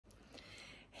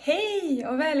Hej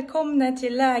och välkomna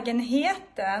till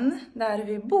lägenheten där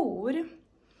vi bor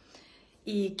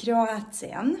i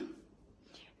Kroatien.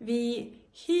 Vi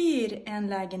hyr en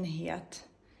lägenhet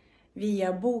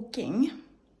via Booking.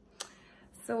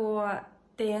 Så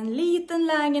det är en liten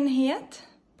lägenhet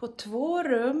på 2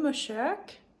 rum och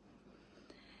kök.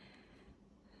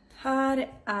 Här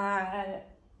är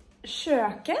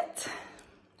köket.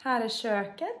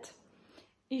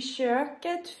 I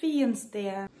köket finns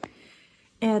det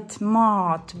ett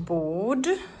matbord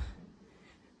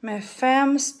med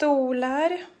 5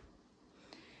 stolar.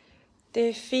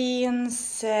 Det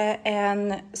finns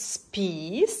en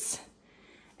spis,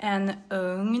 en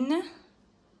ugn,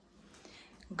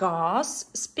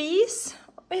 gasspis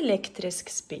och elektrisk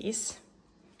spis.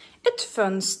 Ett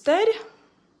fönster.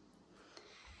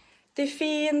 Det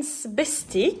finns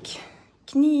bestick,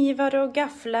 knivar och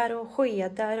gafflar och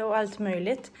skedar och allt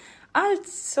möjligt. Allt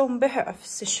som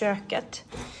behövs i köket.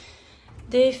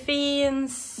 Det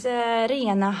finns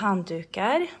rena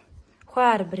handdukar,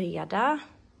 skärbräda.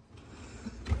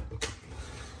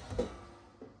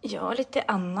 Ja, lite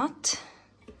annat.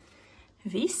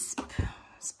 Visp,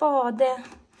 spade,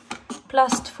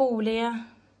 plastfolie,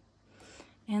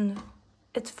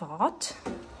 ett fat.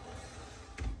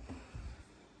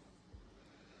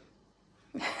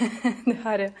 Det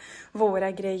här är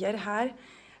våra grejer här.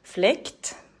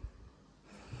 Fläkt.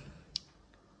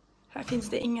 Här finns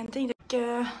det ingenting.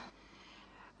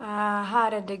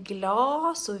 Här är det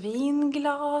glas och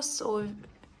vinglas och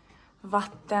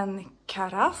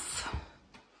vattenkaraff.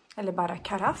 Eller bara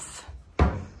karaff.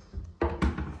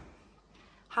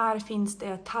 Här finns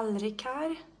det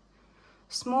tallrikar.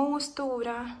 Små och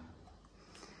stora.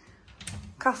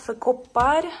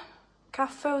 Kaffekoppar.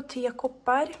 Kaffe- och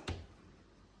tekoppar.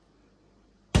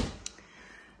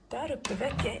 Där uppe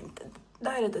vet jag inte.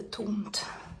 Där är det tomt.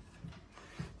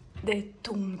 Det är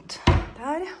tomt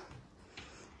där.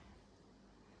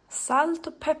 Salt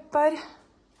och peppar.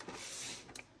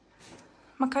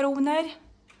 Makaroner.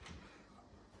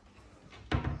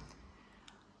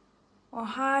 Och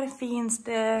här finns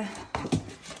det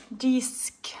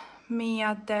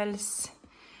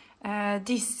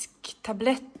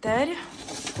disktabletter.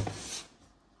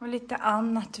 Och lite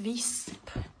annat visp.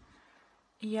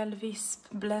 Elvisp,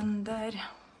 blender.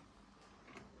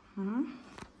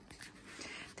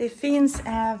 Det finns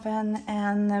även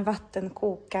en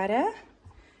vattenkokare,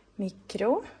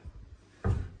 mikro,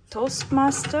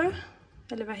 toastmaster,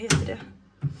 eller vad heter det?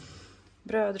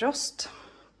 Brödrost.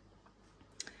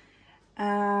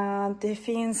 Det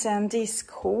finns en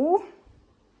diskho,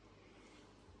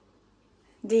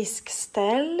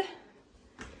 diskställ,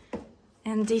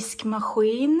 en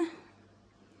diskmaskin.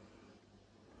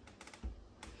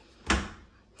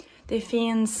 Det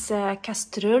finns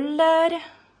kastruller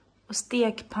och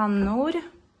stekpannor.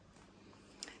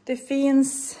 Det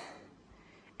finns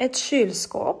ett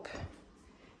kylskåp.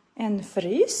 En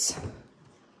frys.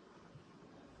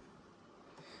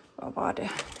 Vad var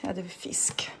det? Ja, det var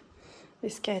fisk. Vi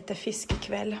ska äta fisk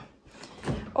ikväll.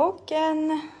 Och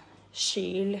en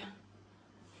kyl.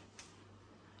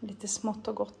 Lite smått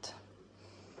och gott.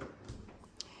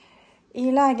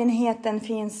 I lägenheten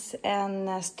finns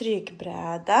en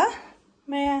strykbräda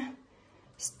med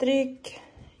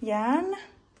strykjärn.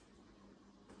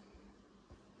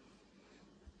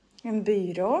 En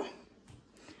byrå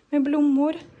med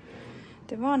blommor.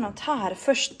 Det var något här.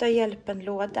 Första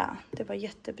hjälpen-låda. Det var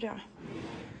jättebra.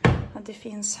 Och det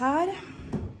finns här.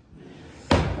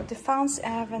 Och det fanns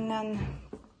även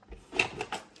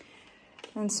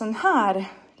en sån här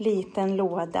liten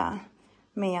låda.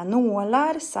 Med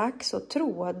nålar, sax och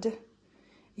tråd.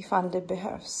 Ifall det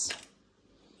behövs.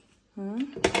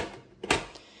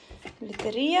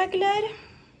 Lite regler.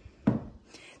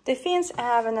 Det finns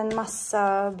även en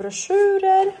massa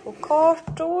broschyrer och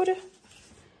kartor.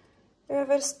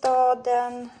 Över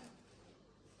staden.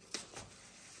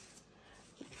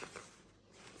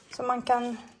 Så man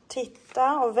kan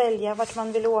titta och välja vart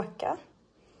man vill åka.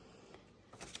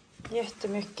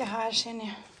 Jättemycket här ser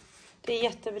ni. Det är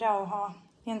jättebra att ha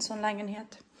i en sån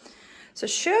lägenhet. Så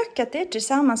köket är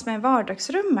tillsammans med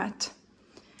vardagsrummet.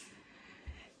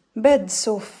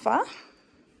 Bäddsoffa.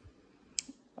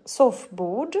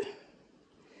 Soffbord.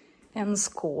 En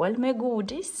skål med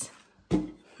godis.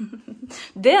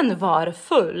 Den var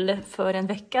full för en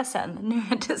vecka sedan. Nu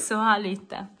är det så här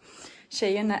lite.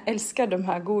 Tjejerna älskar de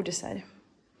här godisar.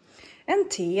 En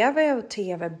tv och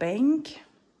tv-bänk.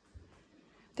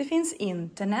 Det finns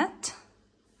internet.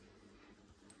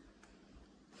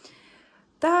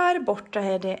 Där borta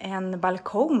är det en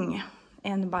balkong.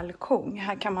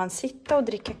 Här kan man sitta och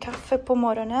dricka kaffe på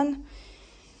morgonen.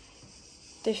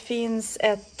 Det finns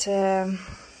ett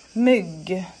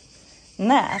myggnät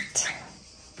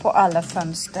på alla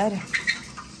fönster.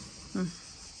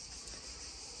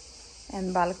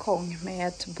 En balkong med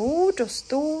ett bord och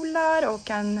stolar och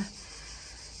en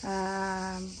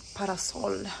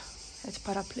parasoll, ett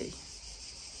paraply.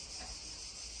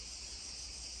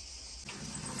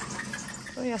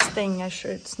 Och jag stänger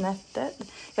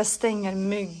skyddsnätet. Jag stänger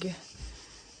myggnätet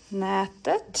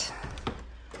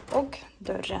och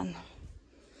dörren.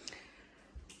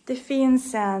 Det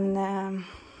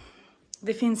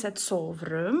finns ett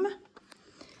sovrum,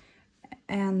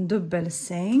 en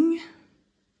dubbelsäng,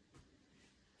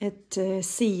 ett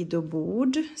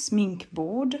sidobord,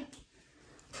 sminkbord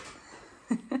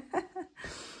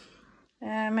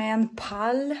med en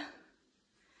pall,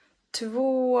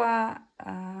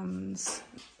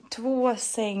 två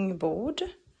sängbord,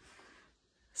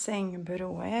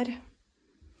 sängbyråer,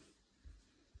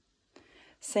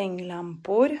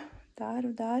 sänglampor där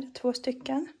och där, 2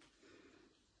 stycken.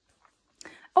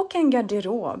 Och en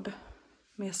garderob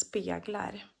med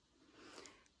speglar.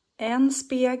 En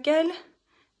spegel,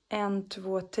 1,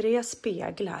 2, 3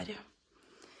 speglar.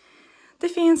 Det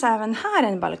finns även här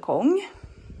en balkong.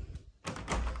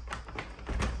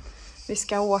 Vi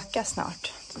ska åka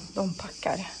snart. De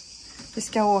packar. Vi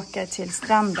ska åka till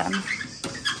stranden.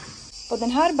 På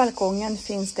den här balkongen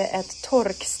finns det ett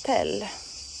torkställ.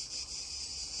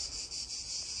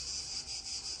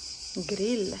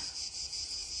 Grill.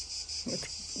 Ett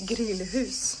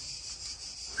grillhus.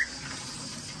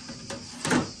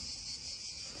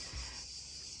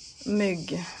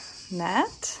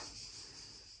 Myggnät.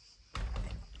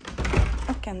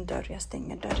 Och en dörr. Jag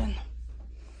stänger dörren.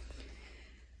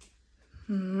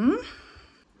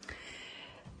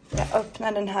 Jag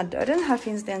öppnar den här dörren. Här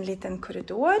finns det en liten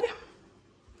korridor.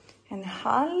 En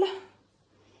hall.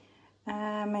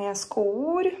 Med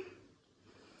skor.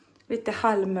 Lite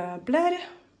hallmöbler.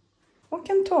 Och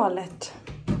en toalett.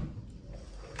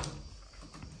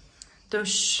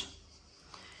 Dusch.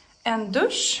 En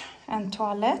dusch. En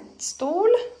toalettstol.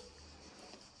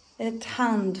 Ett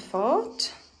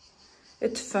handfat.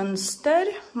 Ett fönster.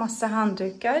 Massa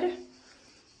handdukar.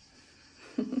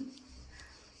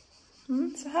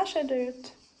 Så här ser det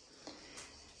ut.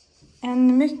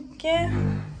 En mycket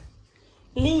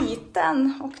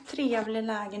liten och trevlig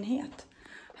lägenhet.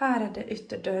 Här är det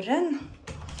ytterdörren.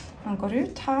 Man går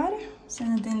ut här.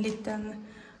 Sen är det en liten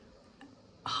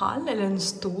hall eller en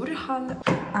stor hall.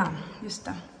 Just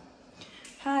det.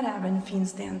 Här även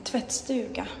finns det en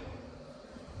tvättstuga.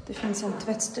 Det finns en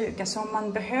tvättstuga, så om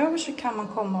man behöver så kan man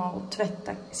komma och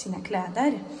tvätta sina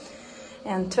kläder.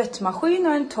 En tvättmaskin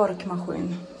och en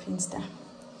torkmaskin finns det.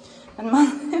 Men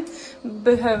man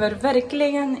behöver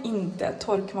verkligen inte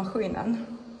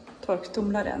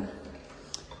torktumlaren.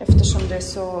 Eftersom det är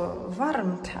så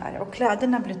varmt här och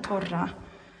kläderna blir torra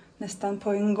nästan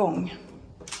på en gång.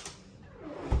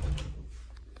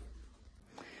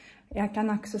 Jag kan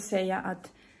också säga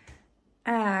att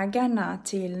ägarna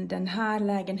till den här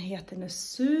lägenheten är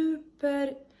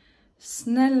super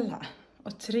snälla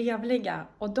och trevliga.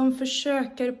 Och de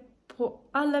försöker på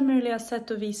alla möjliga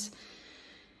sätt och vis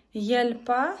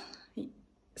hjälpa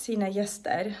sina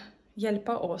gäster.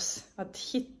 Hjälpa oss att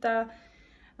hitta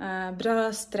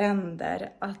bra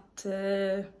stränder. Att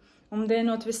om det är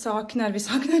något vi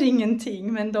saknar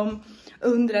ingenting. Men de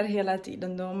undrar hela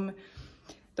tiden.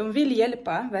 De vill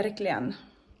hjälpa, verkligen.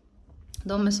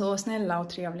 De är så snälla och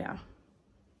trevliga.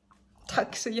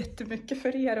 Tack så jättemycket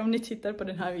för er om ni tittar på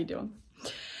den här videon.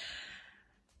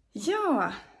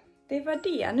 Ja, det var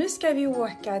det. Nu ska vi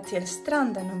åka till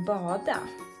stranden och bada.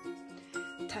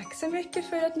 Tack så mycket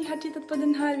för att ni har tittat på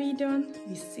den här videon.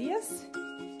 Vi ses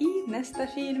i nästa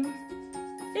film.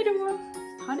 Hej då!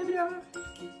 Ha det bra!